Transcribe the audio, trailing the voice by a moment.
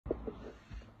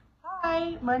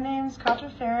Hi, my name is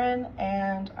Katjia Farin,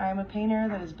 and I'm a painter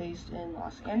that is based in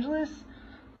Los Angeles.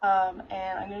 And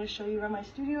I'm going to show you around my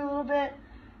studio a little bit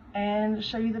and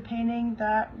show you the painting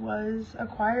that was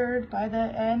acquired by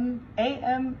the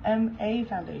AMMA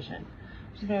Foundation,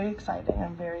 which is very exciting.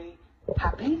 I'm very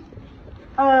happy.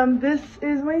 This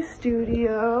is my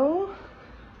studio.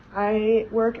 I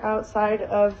work outside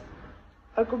of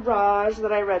a garage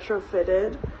that I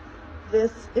retrofitted.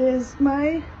 This is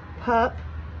my pup.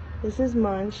 This is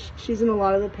Munch. She's in a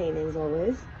lot of the paintings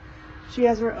always. She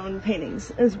has her own paintings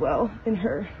as well in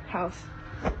her house.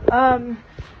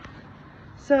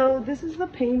 So this is the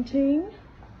painting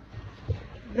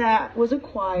that was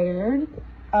acquired.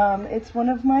 It's one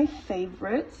of my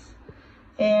favorites,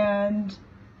 and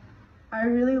I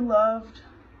really loved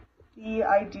the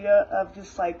idea of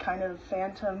this like kind of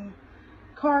phantom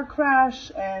car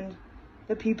crash, and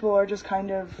the people are just kind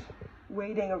of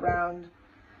waiting around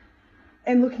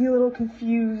and looking a little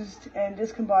confused and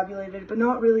discombobulated, but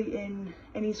not really in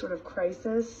any sort of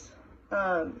crisis.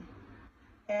 And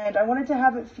I wanted to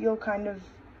have it feel kind of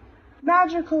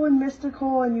magical and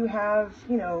mystical, and you have,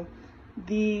 you know,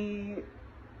 the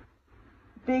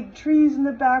big trees in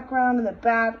the background and the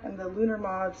bat and the lunar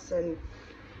moths, and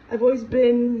I've always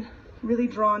been really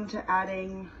drawn to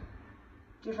adding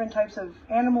different types of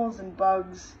animals and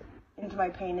bugs into my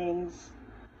paintings.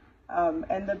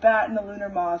 And the bat and the lunar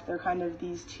moth, they're kind of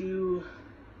these two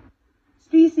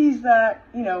species that,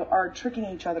 you know, are tricking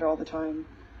each other all the time.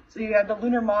 So you have the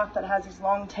lunar moth that has these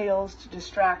long tails to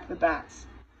distract the bats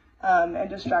and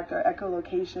distract their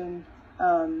echolocation.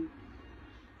 And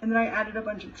then I added a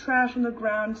bunch of trash on the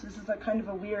ground, so this is like kind of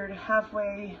a weird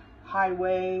halfway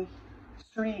highway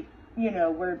street, you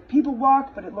know, where people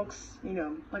walk, but it looks, you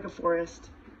know, like a forest.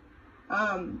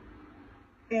 And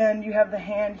you have the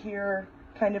hand here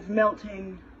kind of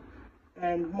melting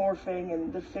and morphing,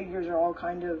 and the figures are all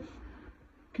kind of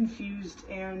confused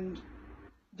and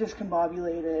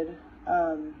discombobulated.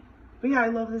 But yeah, I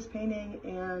love this painting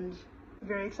and I'm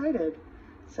very excited.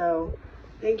 So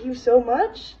thank you so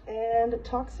much, and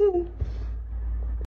talk soon.